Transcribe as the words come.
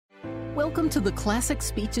Welcome to the Classic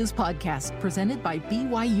Speeches podcast presented by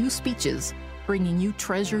BYU Speeches, bringing you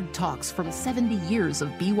treasured talks from 70 years of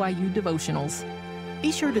BYU devotionals.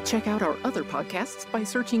 Be sure to check out our other podcasts by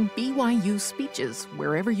searching BYU Speeches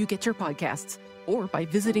wherever you get your podcasts, or by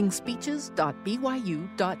visiting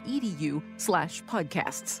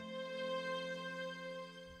speeches.byu.edu/podcasts.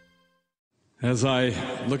 As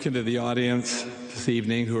I look into the audience this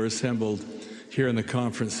evening who are assembled here in the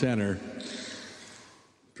conference center,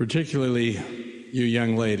 particularly you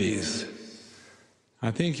young ladies, I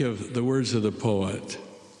think of the words of the poet,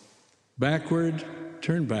 "Backward,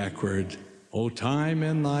 turn backward, O time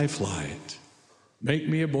in thy flight, make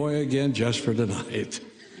me a boy again just for tonight."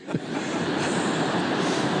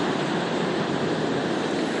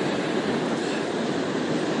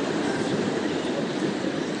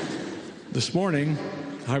 This morning,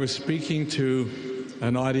 I was speaking to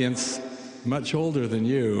an audience much older than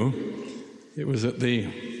you. It was at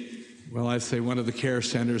I'd say one of the care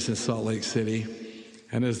centers in Salt Lake City.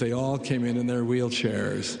 And as they all came in their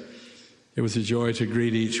wheelchairs, it was a joy to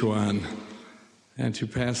greet each one and to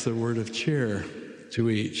pass the word of cheer to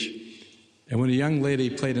each. And when a young lady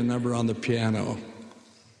played a number on the piano,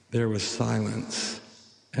 there was silence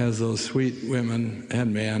as those sweet women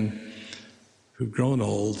and men who've grown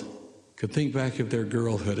old could think back of their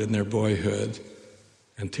girlhood and their boyhood,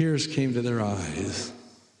 and tears came to their eyes.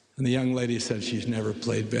 And the young lady said she's never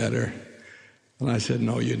played better. And I said,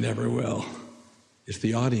 no, you never will. It's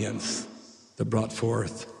the audience that brought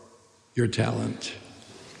forth your talent.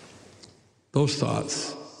 Those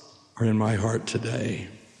thoughts are in my heart today.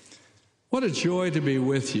 What a joy to be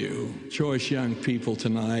with you, choice young people,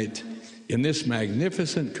 tonight in this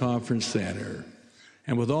magnificent conference center,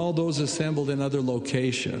 and with all those assembled in other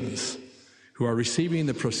locations who are receiving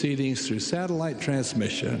the proceedings through satellite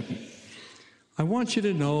transmission. I want you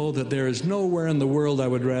to know that there is nowhere in the world I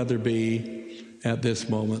would rather be at this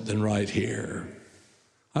moment than right here.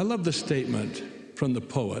 I love the statement from the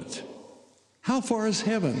poet, "How far is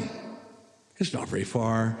heaven? It's not very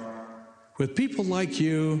far. With people like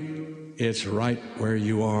you, it's right where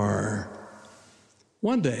you are."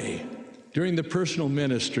 One day, during the personal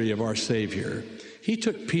ministry of our Savior, he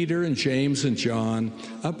took Peter and James and John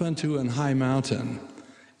up unto an high mountain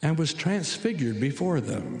and was transfigured before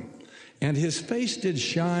them. And his face did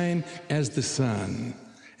shine as the sun,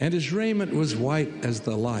 and his raiment was white as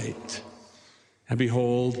the light. And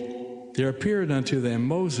behold, there appeared unto them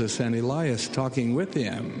Moses and Elias talking with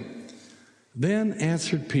him. Then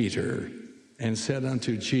answered Peter and said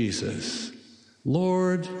unto Jesus,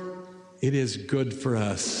 "Lord, it is good for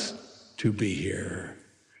us to be here."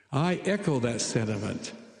 I echo that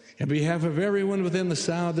sentiment on behalf of everyone within the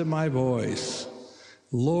sound of my voice.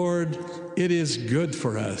 Lord, it is good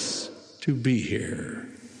for us to be here.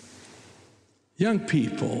 Young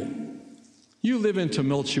people, you live in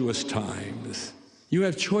tumultuous times. You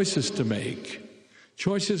have choices to make,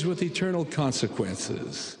 choices with eternal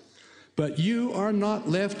consequences. But you are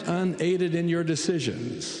not left unaided in your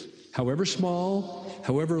decisions, however small,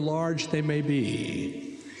 however large they may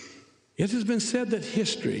be. It has been said that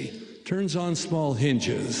history turns on small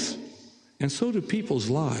hinges, and so do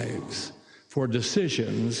people's lives, for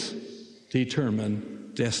decisions determine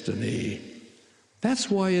destiny.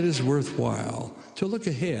 That's why it is worthwhile to look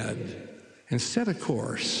ahead and set a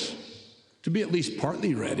course, to be at least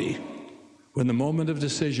partly ready when the moment of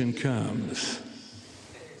decision comes.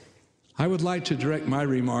 I would like to direct my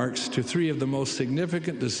remarks to three of the most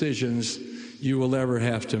significant decisions you will ever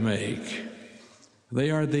have to make.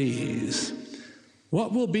 They are these.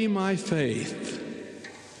 What will be my faith?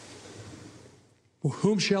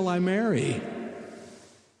 Whom shall I marry?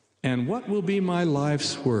 And what will be my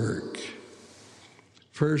life's work?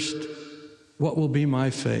 First, what will be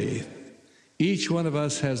my faith? Each one of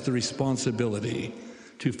us has the responsibility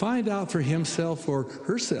to find out for himself or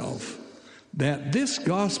herself that this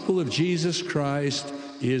gospel of Jesus Christ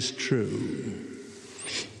is true.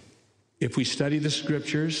 If we study the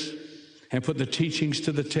scriptures and put the teachings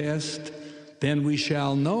to the test, then we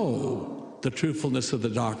shall know the truthfulness of the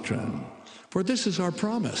doctrine. For this is our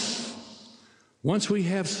promise. Once we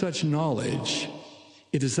have such knowledge,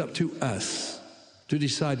 it is up to us to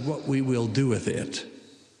decide what we will do with it.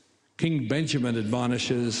 King Benjamin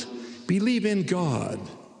admonishes, believe in God,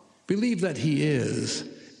 believe that he is,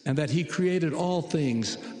 and that he created all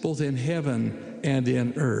things, both in heaven and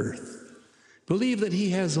in earth. Believe that he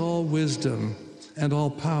has all wisdom and all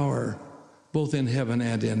power, both in heaven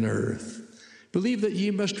and in earth. Believe that ye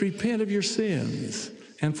must repent of your sins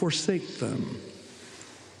and forsake them,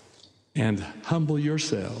 and humble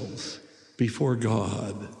yourselves before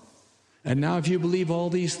God. And now if you believe all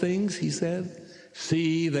these things, he said,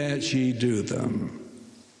 See that ye do them.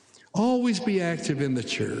 Always be active in the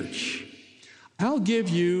church. I'll give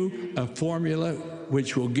you a formula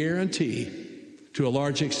which will guarantee, to a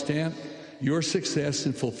large extent, your success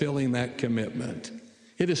in fulfilling that commitment.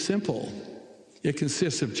 It is simple. It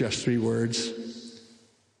consists of just 3 words.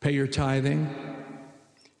 Pay your tithing.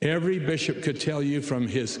 Every bishop could tell you from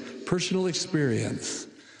his personal experience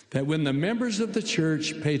that when the members of the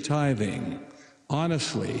church pay tithing,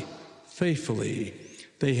 honestly, faithfully,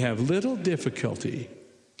 they have little difficulty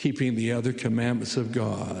keeping the other commandments of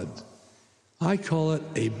God. I call it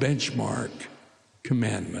a benchmark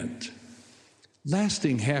commandment.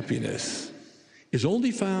 Lasting happiness is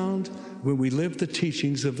only found when we live the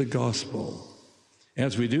teachings of the gospel.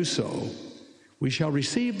 As we do so, we shall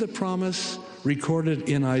receive the promise recorded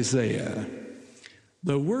in Isaiah.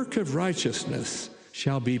 The work of righteousness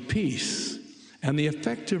shall be peace, and the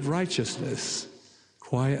effect of righteousness,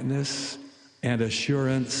 quietness and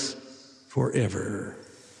assurance forever.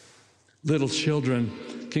 Little children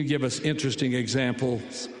can give us interesting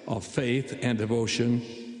examples of faith and devotion.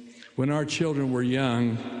 When our children were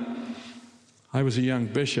young, I was a young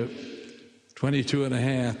bishop, 22 and a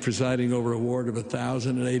half, presiding over a ward of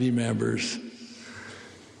 1,080 members,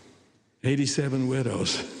 87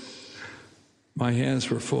 widows. My hands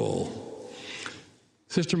were full.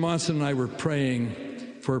 Sister Monson and I were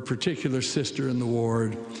praying for a particular sister in the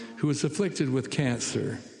ward who was afflicted with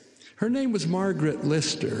cancer. Her name was Margaret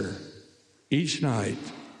Lister. Each night,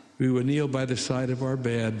 we would kneel by the side of our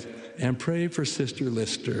bed and pray for Sister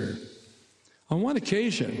Lister. On one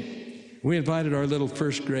occasion, we invited our little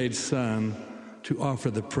first-grade son to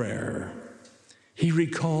offer the prayer. He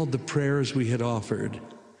recalled the prayers we had offered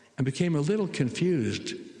and became a little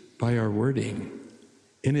confused by our wording.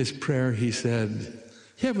 In his prayer, he said,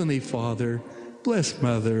 "Heavenly Father, bless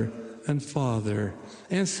Mother and Father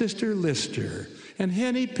and Sister Lister and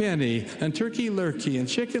Henny Penny and Turkey Lurkey and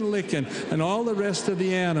Chicken Lickin' and all the rest of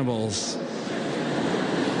the animals."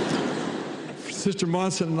 Sister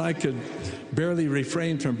Monson and I could barely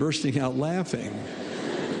refrain from bursting out laughing.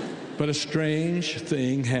 But a strange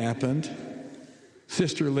thing happened.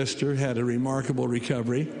 Sister Lister had a remarkable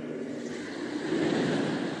recovery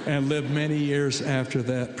and lived many years after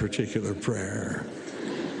that particular prayer.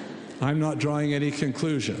 I'm not drawing any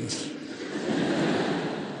conclusions,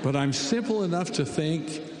 but I'm simple enough to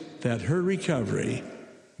think that her recovery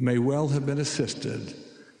may well have been assisted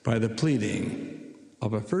by the pleading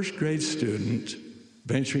of a first-grade student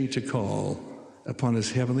venturing to call upon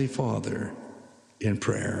his Heavenly Father in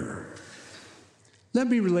prayer. Let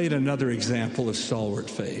me relate another example of stalwart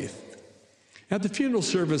faith. At the funeral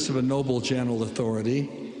service of a noble general authority,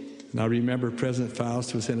 and I remember President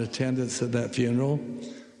Faust was in attendance at that funeral,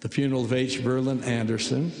 the funeral of H. Verlin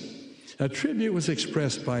Anderson, a tribute was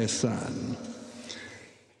expressed by a son.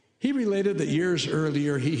 He related that years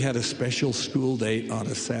earlier he had a special school date on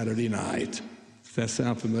a Saturday night. Does that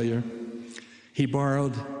sound familiar? He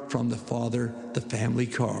borrowed from the father the family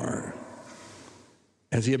car.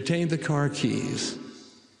 As he obtained the car keys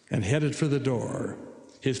and headed for the door,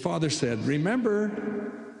 his father said,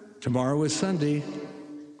 "Remember, tomorrow is Sunday.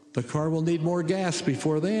 The car will need more gas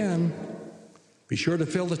before then. Be sure to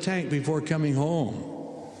fill the tank before coming home."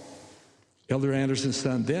 Elder Anderson's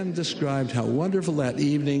son then described how wonderful that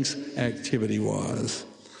evening's activity was.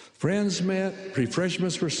 Friends met,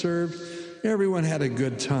 refreshments were served, everyone had a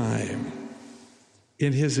good time.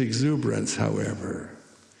 In his exuberance, however,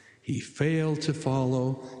 he failed to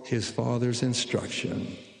follow his father's instruction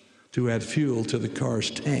to add fuel to the car's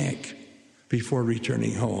tank before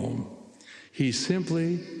returning home. He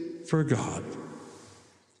simply forgot.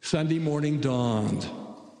 Sunday morning dawned.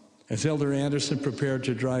 As Elder Anderson prepared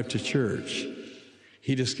to drive to church,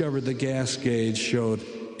 he discovered the gas gauge showed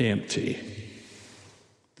empty.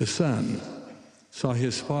 The son saw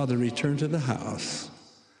his father return to the house,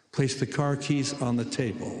 place the car keys on the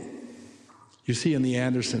table. You see, in the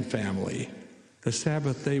Anderson family, the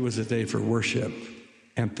Sabbath day was a day for worship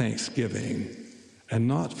and thanksgiving, and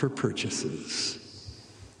not for purchases.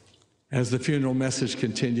 As the funeral message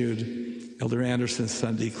continued, Elder Anderson's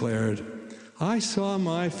son declared, "I saw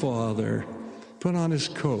my father put on his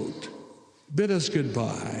coat, bid us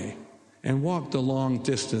goodbye, and walked a long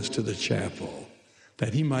distance to the chapel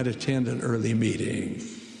that he might attend an early meeting.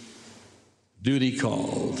 Duty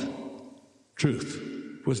called. Truth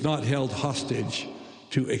was not held hostage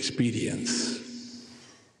to expedience."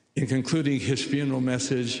 In concluding his funeral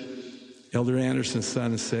message, Elder Anderson's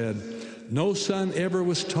son said, "No son ever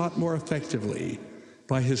was taught more effectively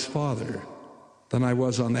by his father than I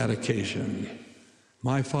was on that occasion.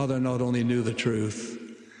 My father not only knew the truth,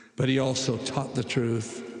 but he also taught the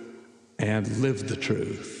truth and live the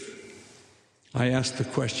truth. I ask the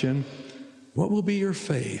question, what will be your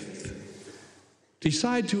faith?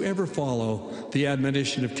 Decide to ever follow the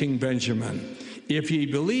admonition of King Benjamin. If ye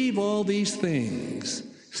believe all these things,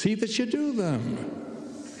 see that you do them.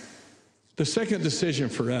 The second decision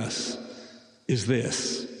for us is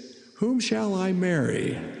this: whom shall I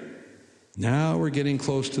marry? Now we're getting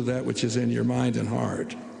close to that which is in your mind and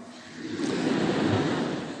heart.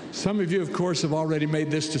 Some of you, of course, have already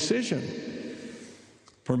made this decision.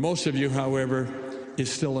 For most of you, however,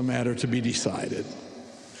 it's still a matter to be decided.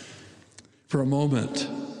 For a moment,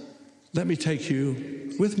 let me take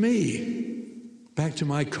you with me back to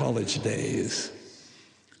my college days.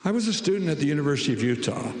 I was a student at the University of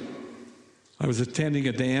Utah. I was attending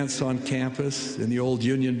a dance on campus in the old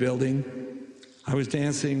Union building. I was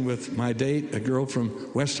dancing with my date, a girl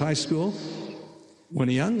from West High School, when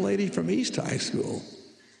a young lady from East High School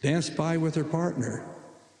danced by with her partner.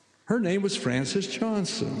 Her name was Frances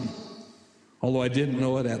Johnson, although I didn't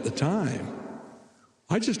know it at the time.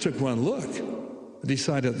 I just took one look and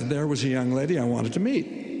decided that there was a young lady I wanted to meet.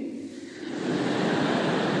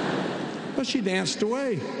 But she danced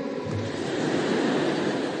away.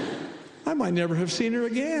 I might never have seen her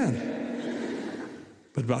again.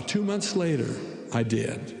 But about 2 months later, I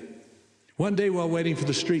did. One day while waiting for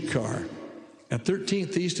the streetcar at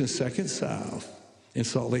 13th East and 2nd South in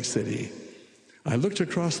Salt Lake City, I looked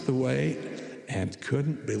across the way and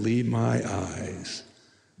couldn't believe my eyes.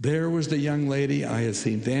 There was the young lady I had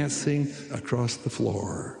seen dancing across the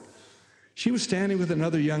floor. She was standing with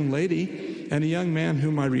another young lady and a young man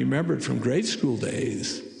whom I remembered from grade school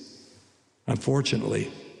days.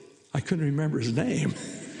 Unfortunately, I couldn't remember his name.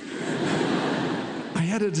 I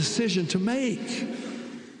had a decision to make.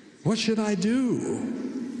 What should I do?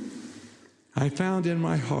 I found in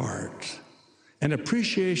my heart an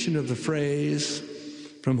appreciation of the phrase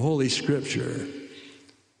from Holy Scripture.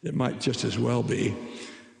 It might just as well be,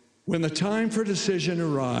 when the time for decision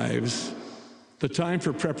arrives, the time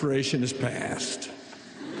for preparation is past.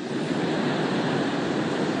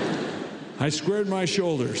 I squared my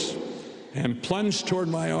shoulders and plunged toward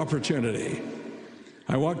my opportunity.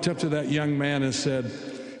 I walked up to that young man and said,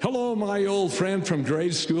 "Hello, my old friend from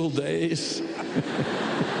grade school days."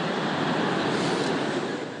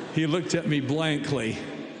 He looked at me blankly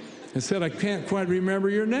and said, "I can't quite remember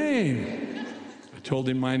your name." I told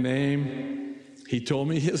him my name. He told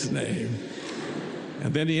me his name.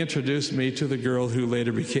 And then he introduced me to the girl who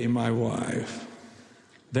later became my wife.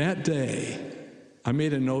 That day, I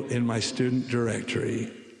made a note in my student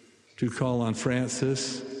directory to call on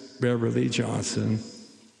Frances Beverly Johnson,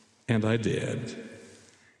 and I did.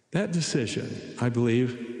 That decision, I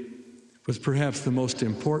believe, was perhaps the most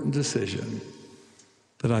important decision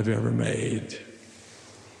that I've ever made.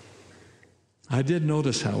 I did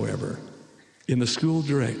notice, however, in the school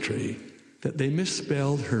directory that they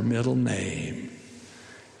misspelled her middle name.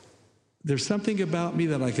 There's something about me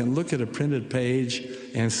that I can look at a printed page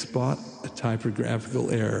and spot a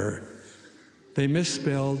typographical error. They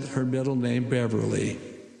misspelled her middle name Beverly.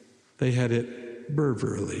 They had it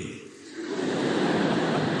Beverly.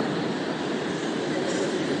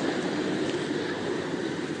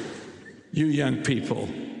 You young people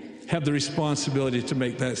have the responsibility to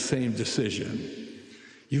make that same decision.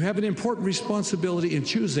 You have an important responsibility in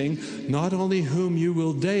choosing not only whom you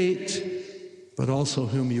will date, but also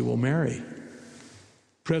whom you will marry.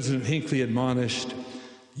 President Hinckley admonished,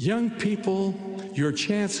 "Young people, your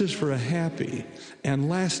chances for a happy and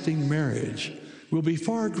lasting marriage will be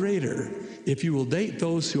far greater if you will date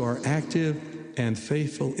those who are active and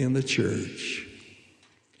faithful in the church."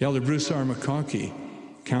 Elder Bruce R. McConkie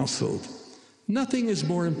counseled, "Nothing is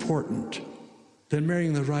more important than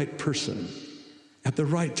marrying the right person at the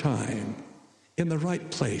right time, in the right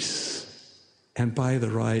place, and by the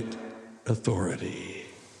right authority."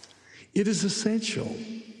 It is essential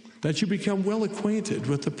that you become well acquainted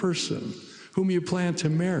with the person whom you plan to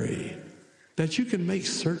marry, that you can make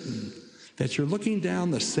certain that you're looking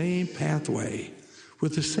down the same pathway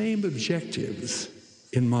with the same objectives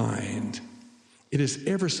in mind. It is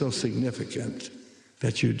ever so significant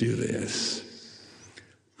that you do this.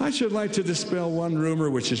 I should like to dispel one rumor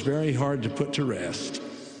which is very hard to put to rest.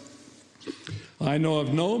 I know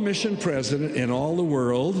of no mission president in all the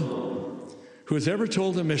world who has ever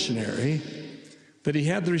told a missionary that he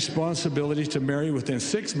had the responsibility to marry within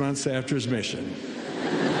 6 months after his mission.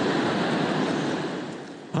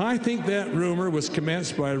 I think that rumor was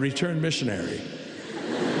commenced by a returned missionary.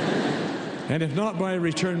 And if not by a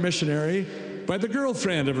returned missionary, by the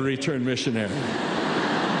girlfriend of a returned missionary.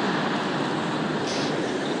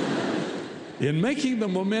 In making the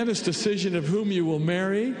momentous decision of whom you will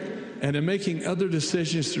marry, and in making other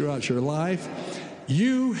decisions throughout your life,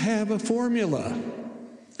 you have a formula,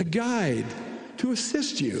 a guide to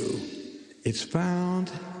assist you. It's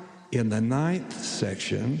found in the 9th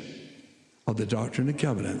section of the Doctrine and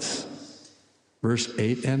Covenants, verse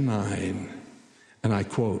 8 and 9. And I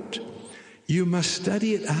quote, "You must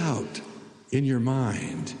study it out in your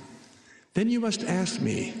mind. Then you must ask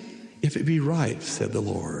me if it be right, said the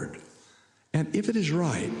Lord. And if it is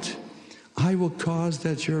right, I will cause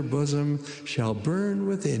that your bosom shall burn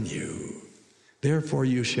within you. Therefore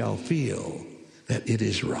you shall feel that it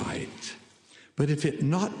is right. But if it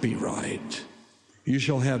not be right, you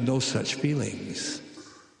shall have no such feelings,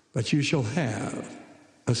 but you shall have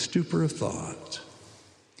a stupor of thought."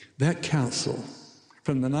 That counsel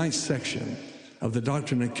from the 9th section of the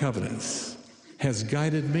Doctrine and Covenants has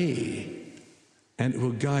guided me, and it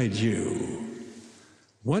will guide you.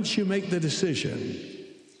 Once you make the decision,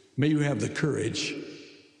 may you have the courage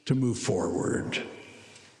to move forward.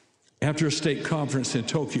 After a state conference in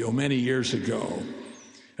Tokyo many years ago,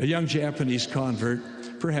 a young Japanese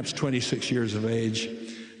convert, perhaps 26 years of age,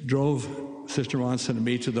 drove Sister Monson and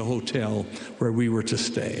me to the hotel where we were to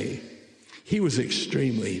stay. He was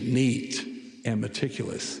extremely neat and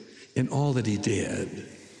meticulous in all that he did.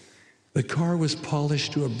 The car was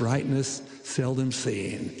polished to a brightness seldom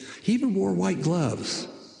seen. He even wore white gloves.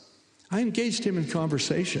 I engaged him in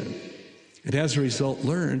conversation, and as a result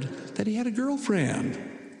learned that he had a girlfriend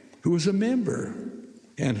who was a member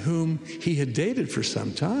and whom he had dated for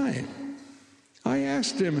some time. I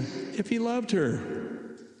asked him if he loved her.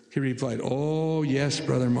 He replied, "Oh, yes,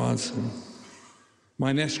 Brother Monson."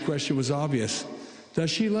 My next question was obvious. "Does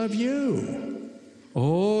she love you?"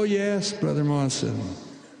 "Oh, yes, Brother Monson."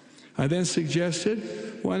 I then suggested,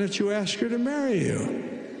 "Why don't you ask her to marry you?"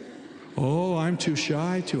 "Oh, I'm too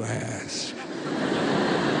shy to ask."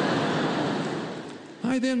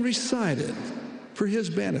 I then recited, for his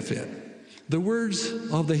benefit, the words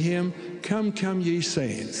of the hymn, "Come, Come Ye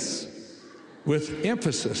Saints," with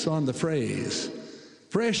emphasis on the phrase,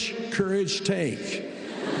 "Fresh courage take.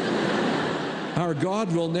 Our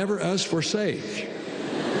God will never us forsake."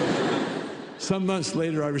 Some months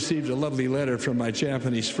later, I received a lovely letter from my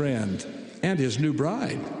Japanese friend and his new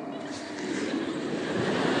bride.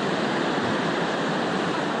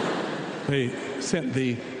 They sent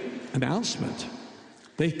the announcement.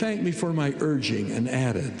 They thanked me for my urging and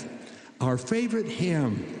added, "Our favorite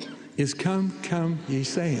hymn is 'Come, Come Ye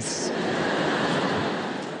Saints.'"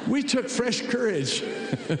 We took fresh courage.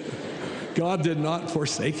 God did not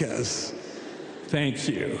forsake us. Thank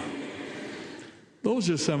you.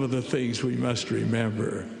 Those are some of the things we must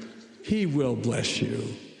remember. He will bless you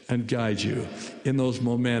and guide you in those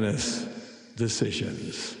momentous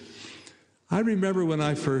decisions. I remember when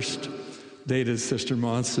I first dated Sister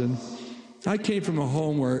Monson, I came from a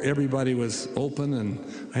home where everybody was open, and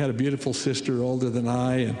I had a beautiful sister older than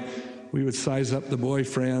I, and we would size up the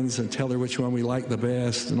boyfriends and tell her which one we liked the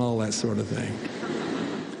best and all that sort of thing.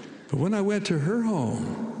 But when I went to her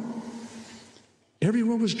home,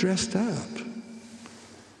 everyone was dressed up.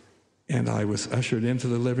 And I was ushered into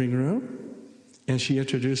the living room, and she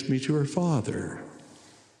introduced me to her father.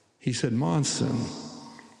 He said, "Monson,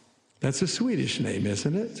 that's a Swedish name,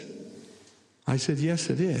 isn't it?" I said, "Yes,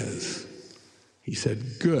 it is." He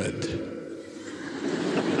said, "Good."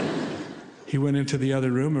 He went into the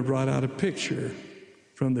other room and brought out a picture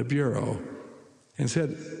from the bureau and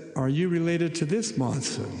said, "Are you related to this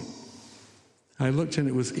Monson?" I looked, and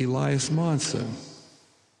it was Elias Monson,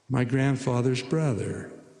 my grandfather's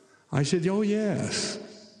brother. I said, "Oh, yes,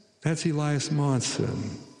 that's Elias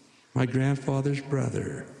Monson, my grandfather's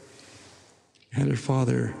brother." And her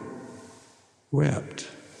father wept.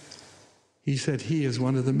 He said, "He is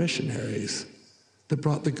one of the missionaries that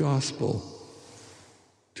brought the gospel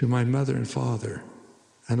to my mother and father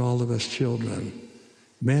and all of us children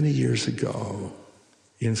many years ago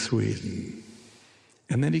in Sweden."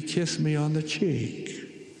 And then he kissed me on the cheek.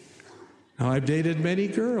 Now, I've dated many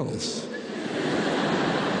girls,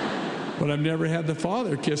 but I've never had the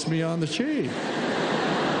father kiss me on the cheek.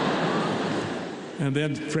 And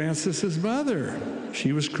then Francis's mother,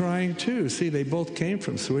 she was crying too. See, they both came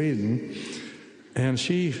from Sweden, and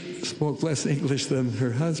she spoke less English than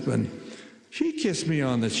her husband. She kissed me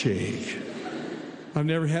on the cheek. I've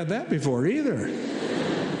never had that before either.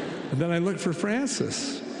 And then I looked for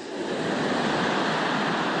Francis.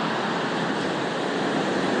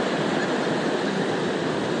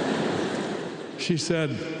 She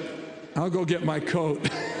said, "I'll go get my coat.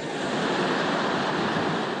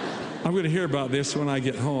 I'm going to hear about this when I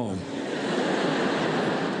get home."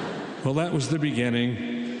 Well, that was the beginning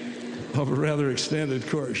of a rather extended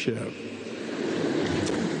courtship.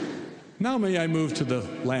 Now may I move to the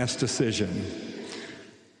last decision.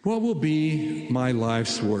 What will be my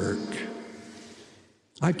life's work?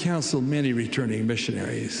 I've counseled many returning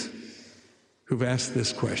missionaries who've asked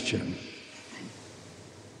this question.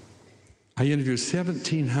 I interviewed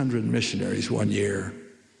 1,700 missionaries one year,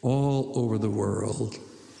 all over the world.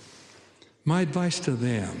 My advice to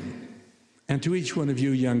them, and to each one of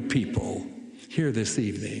you young people here this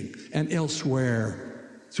evening and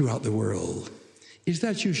elsewhere throughout the world, is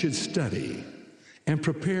that you should study and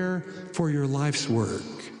prepare for your life's work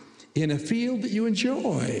in a field that you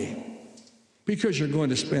enjoy, because you're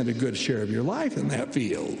going to spend a good share of your life in that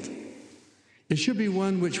field. It should be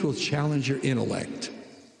one which will challenge your intellect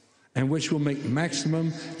and which will make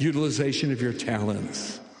maximum utilization of your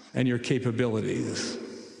talents and your capabilities.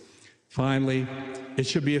 Finally, it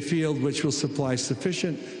should be a field which will supply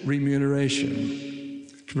sufficient remuneration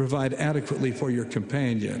to provide adequately for your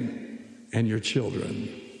companion and your children.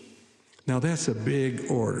 Now that's a big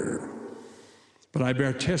order, but I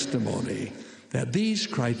bear testimony that these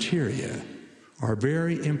criteria are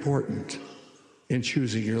very important in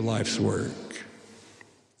choosing your life's work.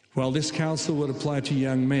 While this counsel would apply to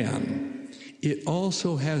young men, it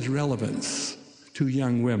also has relevance to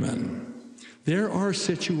young women. There are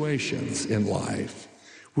situations in life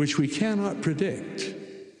which we cannot predict,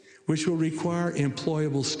 which will require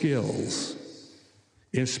employable skills.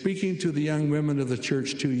 In speaking to the young women of the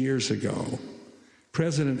church 2 years ago,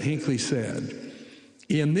 President Hinckley said,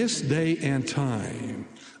 "In this day and time,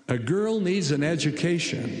 a girl needs an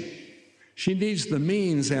education. She needs the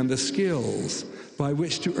means and the skills by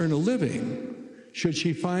which to earn a living should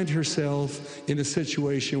she find herself in a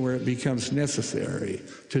situation where it becomes necessary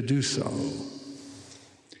to do so."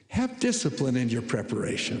 Have discipline in your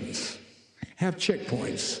preparations. Have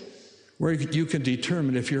checkpoints where you can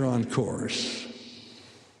determine if you're on course.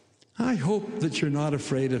 I hope that you're not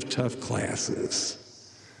afraid of tough classes.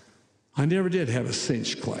 I never did have a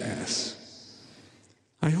cinch class.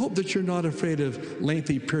 I hope that you're not afraid of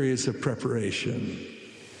lengthy periods of preparation.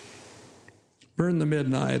 Burn the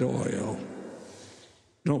midnight oil.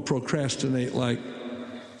 Don't procrastinate like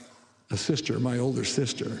a sister, my older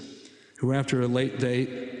sister, who after a late date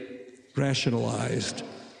rationalized,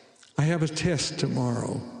 "I have a test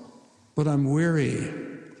tomorrow, but I'm weary.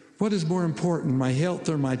 What is more important, my health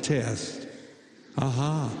or my test?"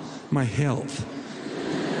 Aha, my health.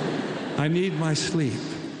 I need my sleep.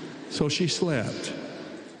 So she slept.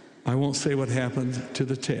 I won't say what happened to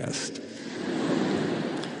the test.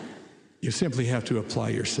 You simply have to apply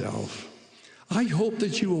yourself. I hope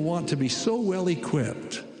that you will want to be so well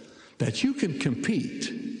equipped that you can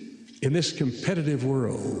compete in this competitive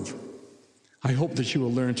world. I hope that you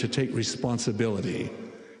will learn to take responsibility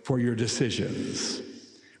for your decisions,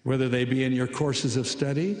 whether they be in your courses of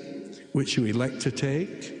study, which you elect to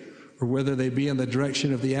take, or whether they be in the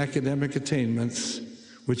direction of the academic attainments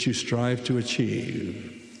which you strive to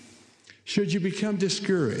achieve. Should you become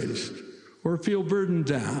discouraged or feel burdened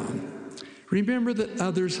down, remember that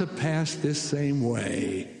others have passed this same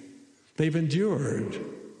way. They've endured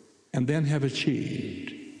and then have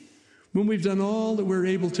achieved. When we've done all that we're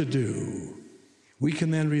able to do, we can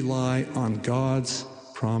then rely on God's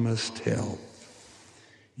promised help.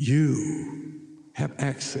 You have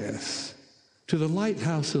access to the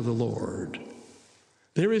lighthouse of the Lord.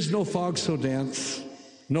 There is no fog so dense,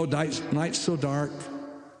 no night so dark,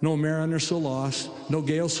 no mariner so lost, no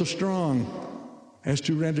gale so strong as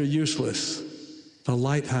to render useless the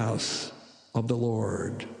lighthouse of the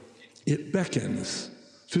Lord. It beckons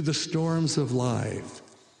through the storms of life.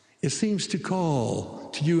 It seems to call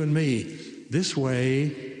to you and me, this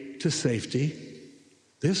way to safety,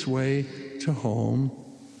 this way to home.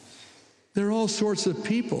 There are all sorts of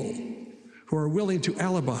people who are willing to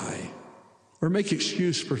alibi or make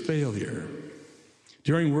excuse for failure.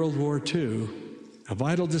 During World War II, a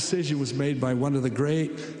vital decision was made by one of the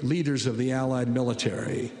great leaders of the Allied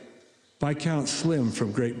military, Viscount Slim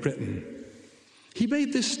from Great Britain. He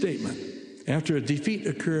made this statement after a defeat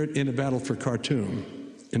occurred in a battle for Khartoum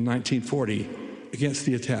in 1940 against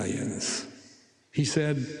the Italians. He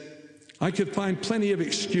said, "I could find plenty of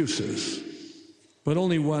excuses, but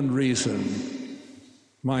only one reason: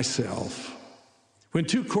 myself. When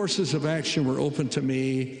 2 courses of action were open to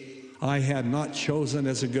me, I had not chosen,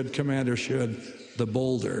 as a good commander should, the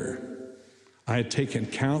bolder. I had taken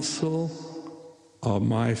counsel of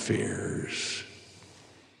my fears."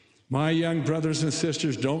 My young brothers and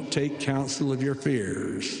sisters, don't take counsel of your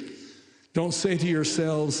fears. Don't say to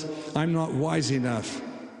yourselves, "I'm not wise enough,"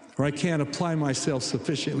 or "I can't apply myself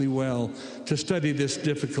sufficiently well to study this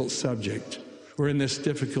difficult subject or in this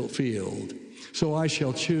difficult field, so I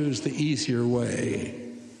shall choose the easier way."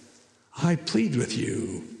 I plead with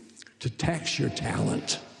you to tax your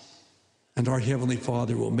talent, and our Heavenly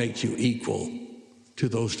Father will make you equal to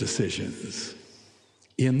those decisions.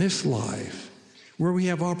 In this life, where we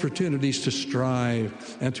have opportunities to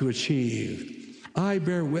strive and to achieve, I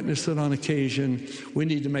bear witness that on occasion we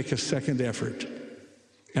need to make a second effort,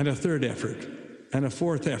 and a third effort, and a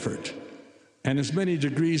fourth effort, and as many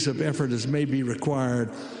degrees of effort as may be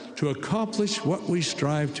required to accomplish what we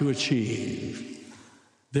strive to achieve.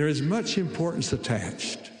 There is much importance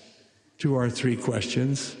attached to our three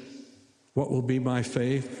questions. What will be my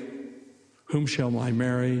faith? Whom shall I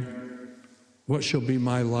marry? What shall be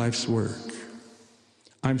my life's work?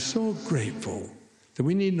 I'm so grateful that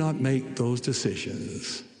we need not make those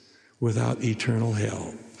decisions without eternal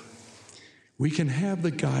help. We can have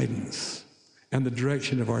the guidance and the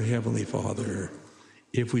direction of our Heavenly Father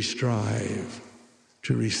if we strive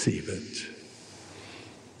to receive it.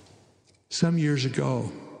 Some years ago,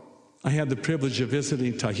 I had the privilege of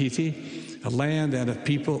visiting Tahiti, a land and a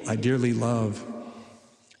people I dearly love.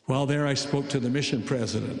 While there, I spoke to the mission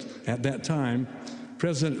president, at that time,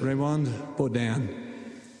 President Raymond Baudin,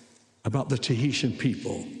 about the Tahitian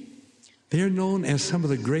people. They are known as some of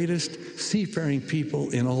the greatest seafaring people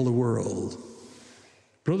in all the world.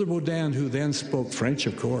 Brother Baudin, who then spoke French,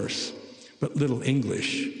 of course, but little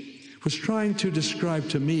English, was trying to describe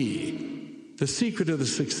to me the secret of the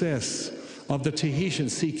success of the Tahitian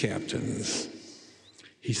sea captains.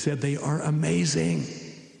 He said they are amazing.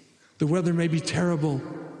 The weather may be terrible.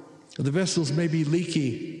 The vessels may be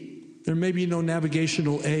leaky. There may be no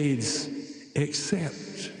navigational aids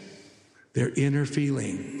except their inner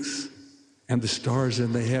feelings and the stars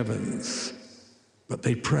in the heavens. But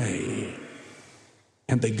they pray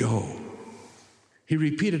and they go. He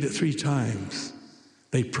repeated it 3 times.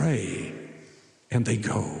 They pray and they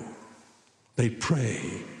go. They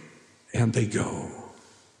pray and they go.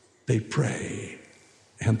 They pray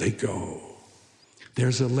and they go.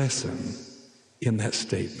 There's a lesson in that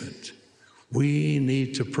statement. We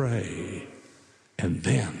need to pray, and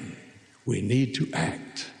then we need to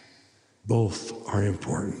act. Both are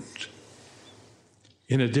important.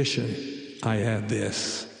 In addition, I add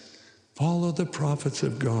this: follow the prophets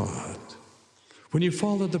of God. When you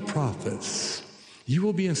follow the prophets, you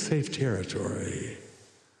will be in safe territory.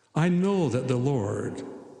 I know that the Lord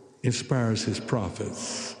inspires his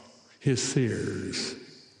prophets, his seers,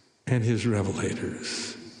 and his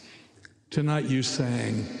revelators. Tonight you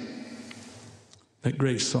sang that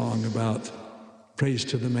great song about praise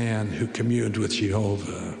to the man who communed with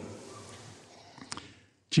Jehovah.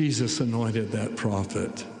 Jesus anointed that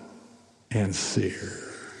prophet and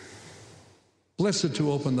seer. Blessed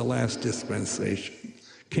to open the last dispensation.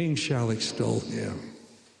 Kings shall extol him,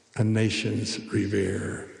 and nations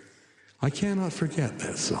revere. I cannot forget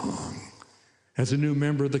that song. As a new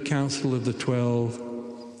member of the Council of the 12,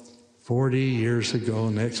 40 years ago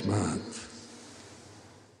next month,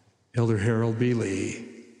 Elder Harold B. Lee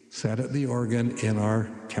sat at the organ in our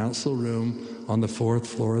council room on the 4th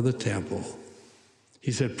floor of the temple.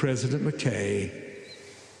 He said, President McKay,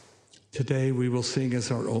 today we will sing as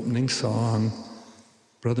our opening song,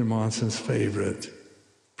 Brother Monson's favorite,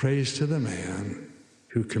 Praise to the Man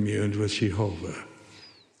Who Communed with Jehovah.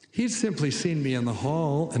 He'd simply seen me in the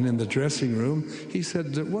hall and in the dressing room. He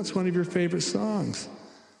said, what's one of your favorite songs?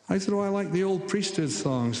 I said, I like the old priesthood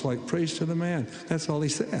songs like Praise to the Man. That's all he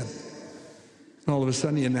said. And all of a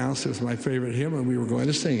sudden he announced it was my favorite hymn and we were going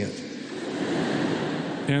to sing it.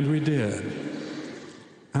 And we did.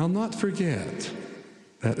 I'll not forget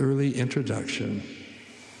that early introduction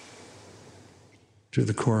to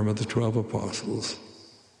the quorum of the 12 apostles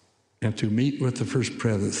and to meet with the first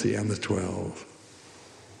presidency and the 12.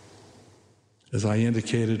 As I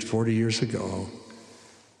indicated 40 years ago,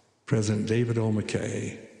 President David O.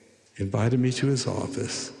 McKay invited me to his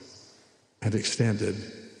office and extended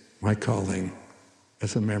my calling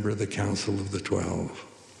as a member of the Council of the 12.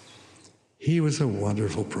 He was a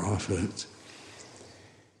wonderful prophet.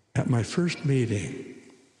 At my first meeting,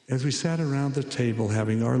 as we sat around the table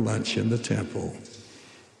having our lunch in the temple,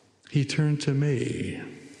 he turned to me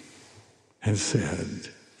and said,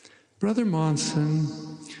 Brother Monson,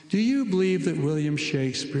 do you believe that William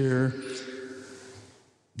Shakespeare,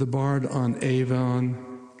 the bard on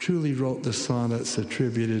Avon, truly wrote the sonnets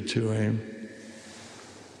attributed to him?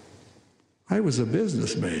 I was a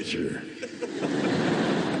business major.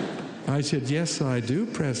 I said, yes, I do,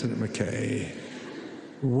 President McKay.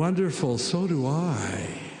 Wonderful, so do I.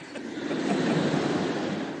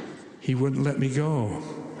 He wouldn't let me go.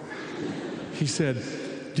 He said,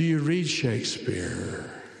 do you read Shakespeare?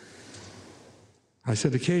 I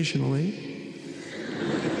said, occasionally.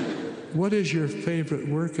 "What is your favorite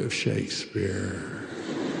work of Shakespeare?"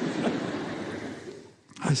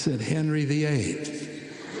 I said, "Henry VIII."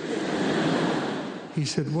 He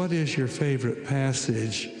said, "What is your favorite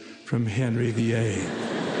passage from Henry VIII?"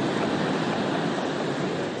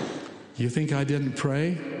 You think I didn't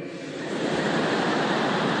pray?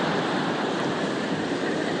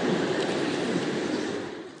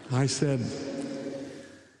 I said,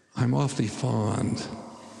 "I'm awfully fond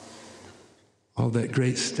of that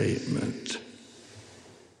great statement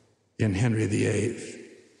in Henry VIII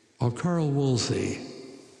of Cardinal Wolsey,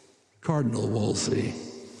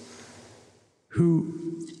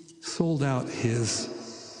 who sold out his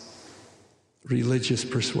religious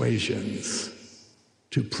persuasions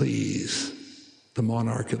to please the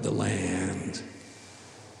monarch of the land.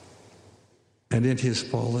 And in his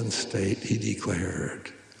fallen state, he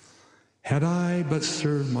declared, 'Had I but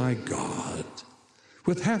served my God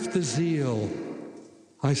with half the zeal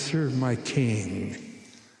I serve my King,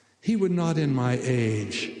 he would not in my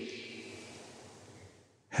age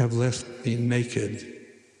have left me naked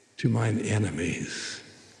to mine enemies.'"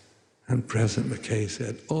 And President McKay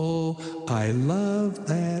said, "Oh, I love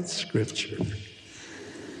that scripture."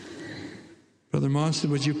 Brother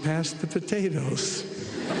Monson, would you pass the potatoes?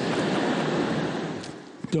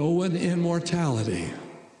 No one in mortality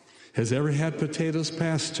has ever had potatoes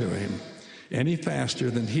passed to him any faster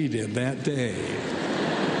than he did that day.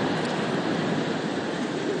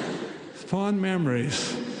 Fond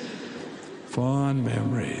memories. Fond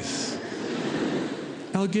memories.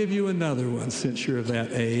 I'll give you another one since you're of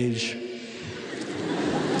that age.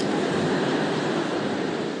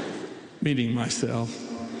 Meaning myself.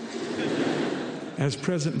 As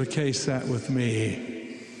President McKay sat with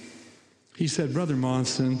me, he said, "Brother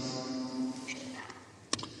Monson,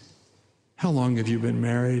 how long have you been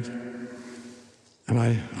married?" And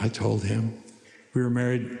I told him. We were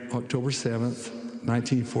married October 7th,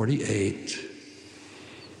 1948.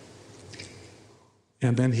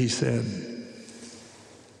 And then he said,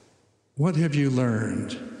 "What have you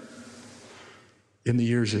learned in the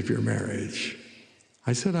years of your marriage?"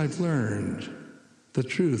 I said, "I've learned the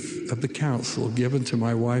truth of the counsel given to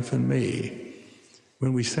my wife and me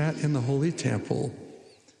when we sat in the Holy Temple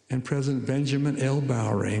and President Benjamin L.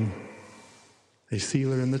 Bowring, a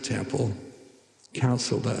sealer in the temple,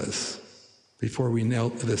 counseled us before we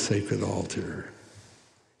knelt at the sacred altar.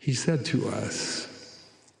 He said to us,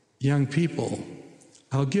 'Young people,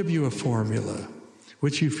 I'll give you a formula,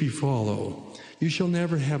 which if you follow, you shall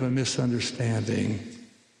never have a misunderstanding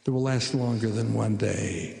that will last longer than one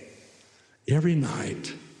day. Every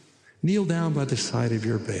night, kneel down by the side of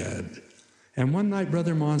your bed. And one night,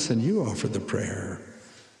 Brother Monson, you offer the prayer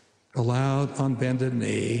aloud on bended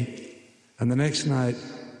knee. And the next night,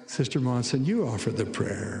 Sister Monson, you offer the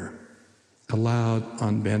prayer aloud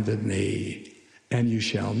on bended knee. And you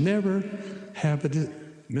shall never have a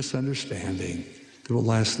misunderstanding that will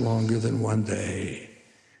last longer than one day.'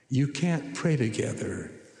 You can't pray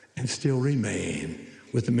together and still remain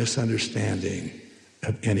with a misunderstanding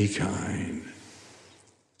of any kind."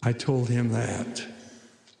 I told him that,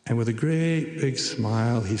 and with a great big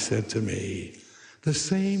smile, he said to me, "The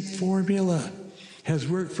same formula has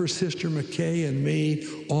worked for Sister McKay and me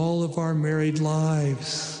all of our married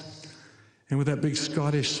lives." And with that big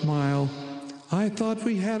Scottish smile, "I thought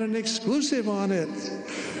we had an exclusive on it."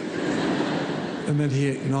 And then he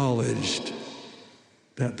acknowledged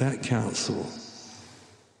that that counsel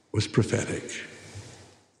was prophetic.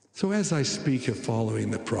 So as I speak of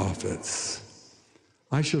following the prophets,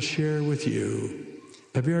 I shall share with you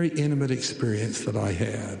a very intimate experience that I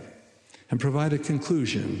had and provide a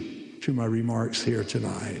conclusion to my remarks here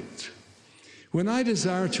tonight. When I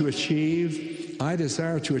desire to achieve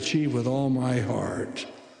with all my heart,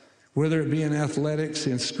 whether it be in athletics,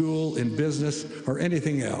 in school, in business, or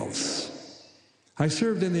anything else. I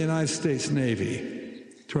served in the United States Navy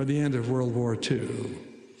toward the end of World War II.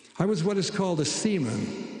 I was what is called a seaman,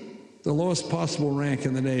 the lowest possible rank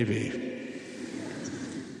in the Navy.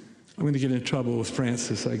 I'm going to get in trouble with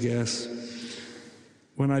Francis, I guess.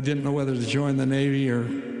 When I didn't know whether to join the Navy or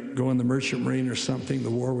go in the Merchant Marine or something, the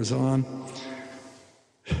war was on,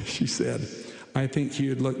 she said, "I think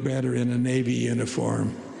you'd look better in a Navy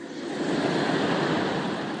uniform."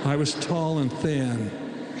 I was tall and thin.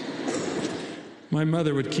 My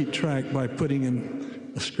mother would keep track by putting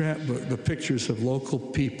in a scrapbook the pictures of local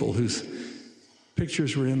people whose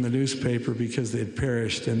pictures were in the newspaper because they'd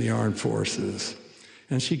perished in the armed forces.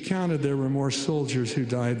 And she counted there were more soldiers who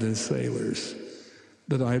died than sailors,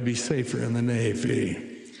 that I'd be safer in the Navy.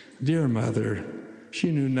 Dear mother,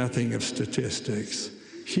 she knew nothing of statistics.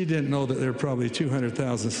 She didn't know that there were probably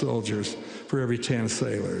 200,000 soldiers for every 10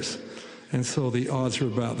 sailors. And so the odds were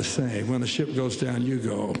about the same. When the ship goes down, you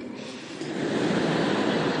go.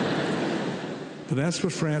 But that's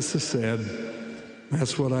what Francis said.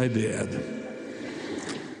 That's what I did.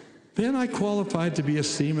 Then I qualified to be a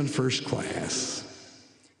seaman first class.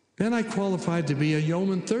 Then I qualified to be a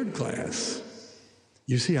yeoman third class.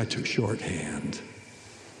 You see, I took shorthand.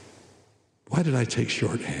 Why did I take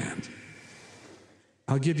shorthand?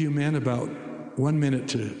 I'll give you men about 1 minute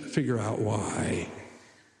to figure out why.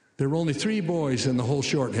 There were only 3 boys in the whole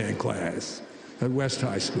shorthand class at West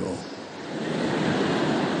High School.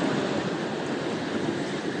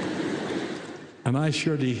 And I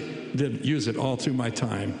surely did use it all through my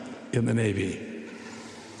time in the Navy.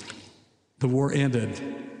 The war ended,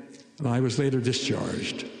 and I was later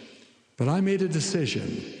discharged. But I made a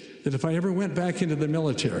decision that if I ever went back into the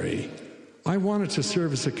military, I wanted to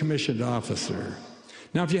serve as a commissioned officer.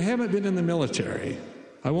 Now, if you haven't been in the military,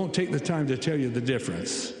 I won't take the time to tell you the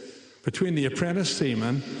difference between the apprentice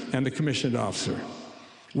seaman and the commissioned officer.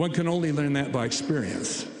 One can only learn that by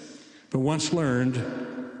experience. But once learned,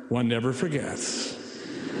 one never forgets.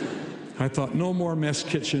 I thought, no more mess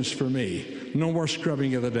kitchens for me, no more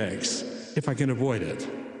scrubbing of the decks, if I can avoid it.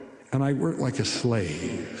 And I worked like a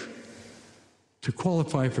slave to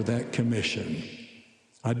qualify for that commission.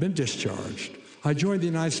 I'd been discharged. I joined the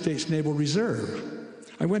United States Naval Reserve.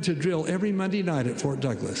 I went to drill every Monday night at Fort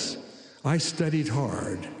Douglas. I studied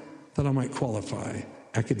hard that I might qualify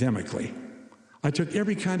academically. I took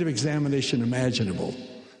every kind of examination imaginable,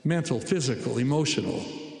 mental, physical, emotional.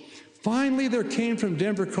 Finally, there came from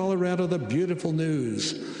Denver, Colorado, the beautiful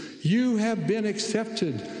news. You have been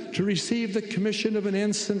accepted to receive the commission of an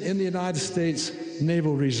ensign in the United States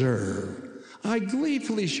Naval Reserve. I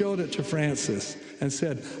gleefully showed it to Frances and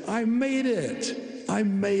said, I made it. I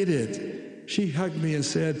made it. She hugged me and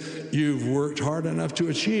said, you've worked hard enough to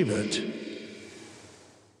achieve it.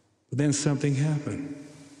 But then something happened.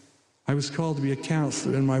 I was called to be a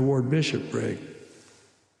counselor in my ward bishopric.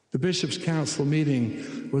 The bishop's council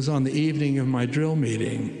meeting was on the evening of my drill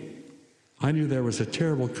meeting. I knew there was a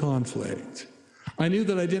terrible conflict. I knew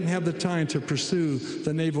that I didn't have the time to pursue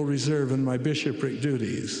the Naval Reserve and my bishopric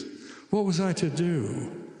duties. What was I to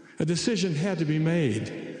do? A decision had to be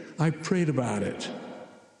made. I prayed about it.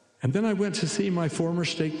 And then I went to see my former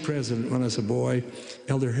stake president when I was a boy,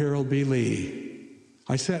 Elder Harold B. Lee.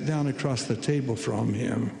 I sat down across the table from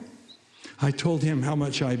him. I told him how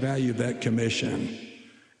much I valued that commission.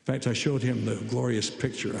 In fact, I showed him the glorious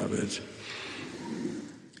picture of it.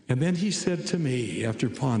 And then he said to me, after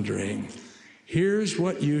pondering, here's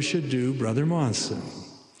what you should do, Brother Monson.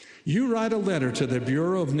 You write a letter to the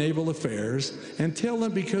Bureau of Naval Affairs and tell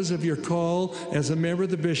them because of your call as a member of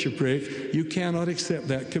the bishopric, you cannot accept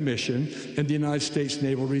that commission in the United States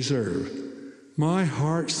Naval Reserve. My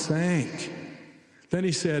heart sank. Then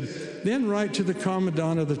he said, then write to the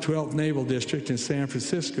commandant of the 12th Naval District in San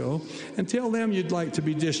Francisco and tell them you'd like to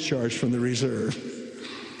be discharged from the reserve.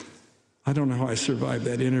 I don't know how I survived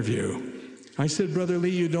that interview. I said, Brother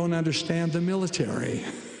Lee, you don't understand the military.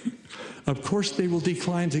 Of course they will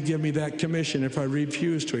decline to give me that commission if I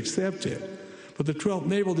refuse to accept it. But the 12th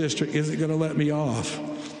Naval District isn't going to let me off.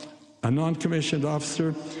 A non-commissioned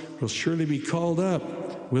officer will surely be called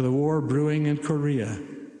up with a war brewing in Korea.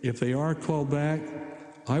 If they are called back,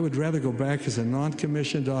 I would rather go back as a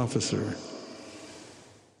non-commissioned officer.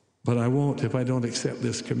 But I won't if I don't accept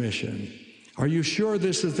this commission. Are you sure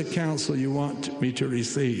this is the counsel you want me to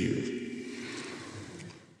receive?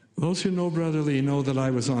 Those who know Brother Lee know that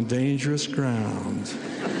I was on dangerous ground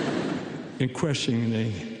in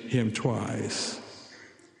questioning him twice.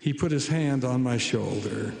 He put his hand on my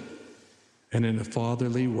shoulder and in a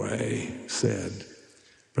fatherly way said,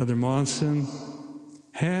 Brother Monson,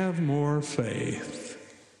 have more faith.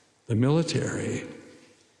 The military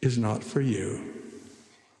is not for you.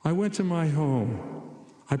 I went to my home.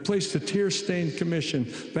 I placed a tear-stained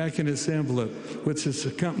commission back in its envelope with its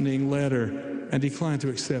accompanying letter and declined to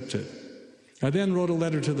accept it. I then wrote a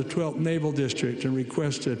letter to the 12th Naval District and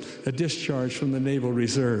requested a discharge from the Naval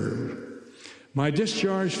Reserve. My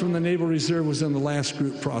discharge from the Naval Reserve was in the last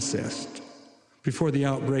group processed before the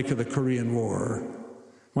outbreak of the Korean War.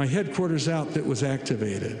 My headquarters outfit was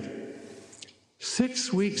activated.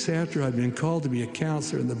 6 weeks after I'd been called to be a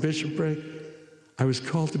counselor in the bishopric, I was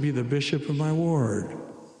called to be the bishop of my ward.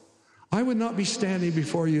 I would not be standing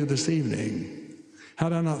before you this evening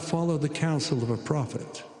had I not followed the counsel of a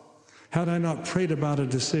prophet, had I not prayed about a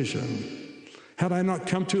decision, had I not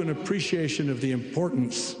come to an appreciation of the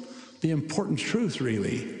important truth,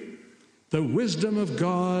 really. The wisdom of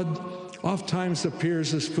God oftentimes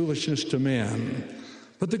appears as foolishness to men,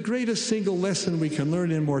 but the greatest single lesson we can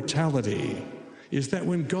learn in mortality is that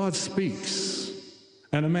when God speaks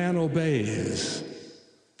and a man obeys,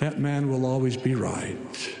 that man will always be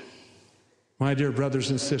right. My dear brothers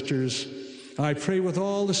and sisters, I pray with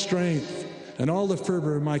all the strength and all the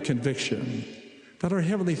fervor of my conviction that our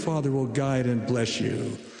Heavenly Father will guide and bless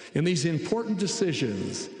you in these important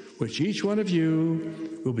decisions which each one of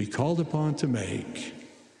you will be called upon to make.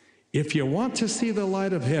 If you want to see the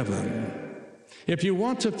light of heaven, if you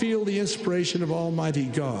want to feel the inspiration of Almighty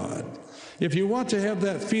God, if you want to have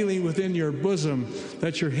that feeling within your bosom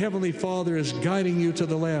that your Heavenly Father is guiding you to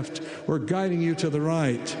the left or guiding you to the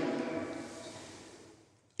right,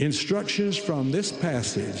 instructions from this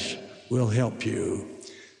passage will help you.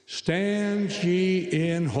 Stand ye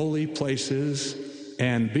in holy places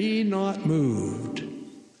and be not moved.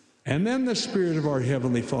 And then the Spirit of our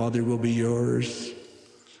Heavenly Father will be yours.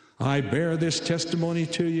 I bear this testimony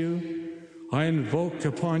to you. I invoke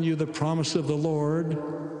upon you the promise of the Lord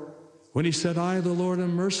when he said, I, the Lord,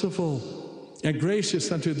 am merciful and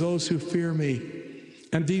gracious unto those who fear me,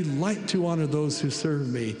 and delight to honor those who serve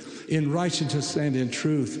me in righteousness and in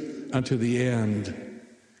truth unto the end.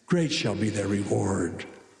 Great shall be their reward,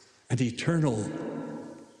 and eternal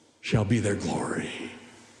shall be their glory.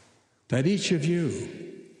 That each of you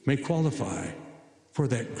may qualify for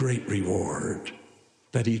that great reward,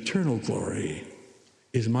 that eternal glory,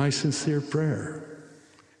 is my sincere prayer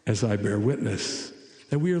as I bear witness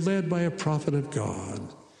that we are led by a prophet of God,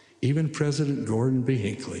 even President Gordon B.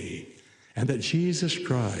 Hinckley, and that Jesus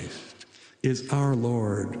Christ is our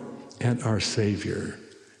Lord and our Savior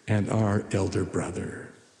and our elder brother.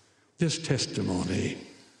 This testimony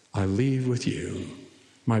I leave with you,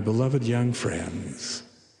 my beloved young friends,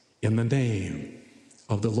 in the name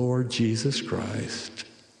of the Lord Jesus Christ.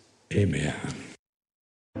 Amen.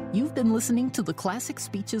 You've been listening to the Classic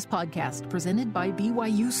Speeches podcast presented by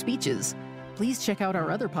BYU Speeches. Please check out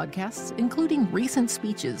our other podcasts, including Recent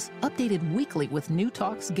Speeches, updated weekly with new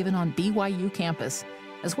talks given on BYU campus,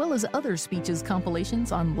 as well as other speeches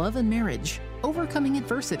compilations on love and marriage, overcoming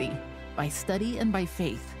adversity, by study and by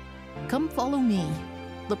faith. Come follow me,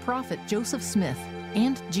 the prophet Joseph Smith,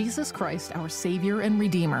 and Jesus Christ, our Savior and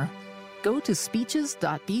Redeemer. Go to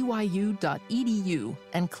speeches.byu.edu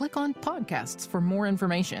and click on podcasts for more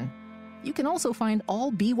information. You can also find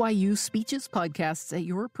all BYU Speeches podcasts at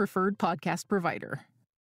your preferred podcast provider.